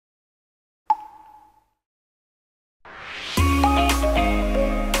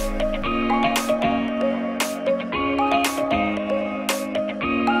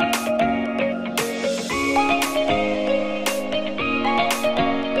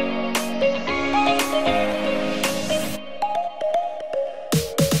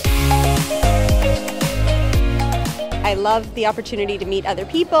love the opportunity to meet other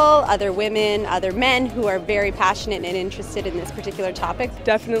people, other women, other men who are very passionate and interested in this particular topic.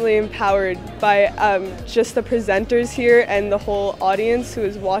 Definitely empowered by just the presenters here and the whole audience who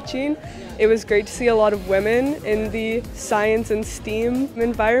is watching. It was great to see a lot of women in the science and STEAM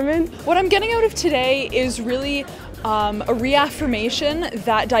environment. What I'm getting out of today is really a reaffirmation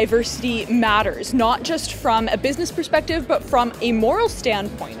that diversity matters, not just from a business perspective, but from a moral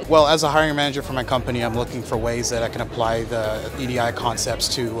standpoint. Well, as a hiring manager for my company, I'm looking for ways that I can apply the EDI concepts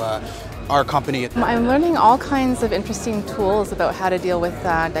to our company. I'm learning all kinds of interesting tools about how to deal with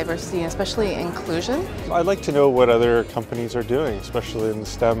diversity, and especially inclusion. I'd like to know what other companies are doing, especially in the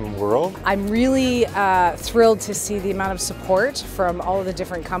STEM world. I'm really thrilled to see the amount of support from all of the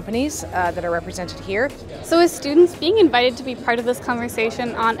different companies that are represented here. So as students, being invited to be part of this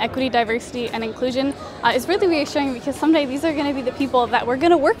conversation on equity, diversity, and inclusion is really reassuring, because someday these are going to be the people that we're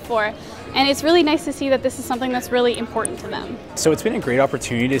going to work for. And it's really nice to see that this is something that's really important to them. So it's been a great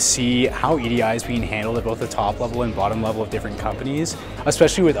opportunity to see how EDI is being handled at both the top level and bottom level of different companies.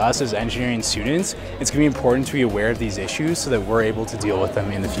 Especially with us as engineering students, it's going to be important to be aware of these issues so that we're able to deal with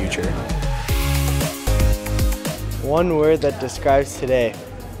them in the future. One word that describes today.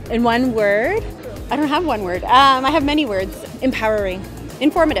 In one word? I don't have one word. I have many words. Empowering.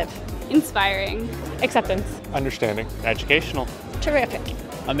 Informative. Inspiring. Acceptance. Understanding. Educational. Terrific.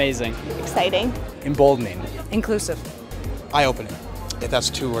 Amazing. Exciting. Emboldening. Inclusive. Eye-opening, if that's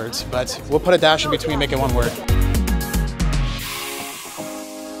 2 words, but we'll put a dash in between, make it 1 word.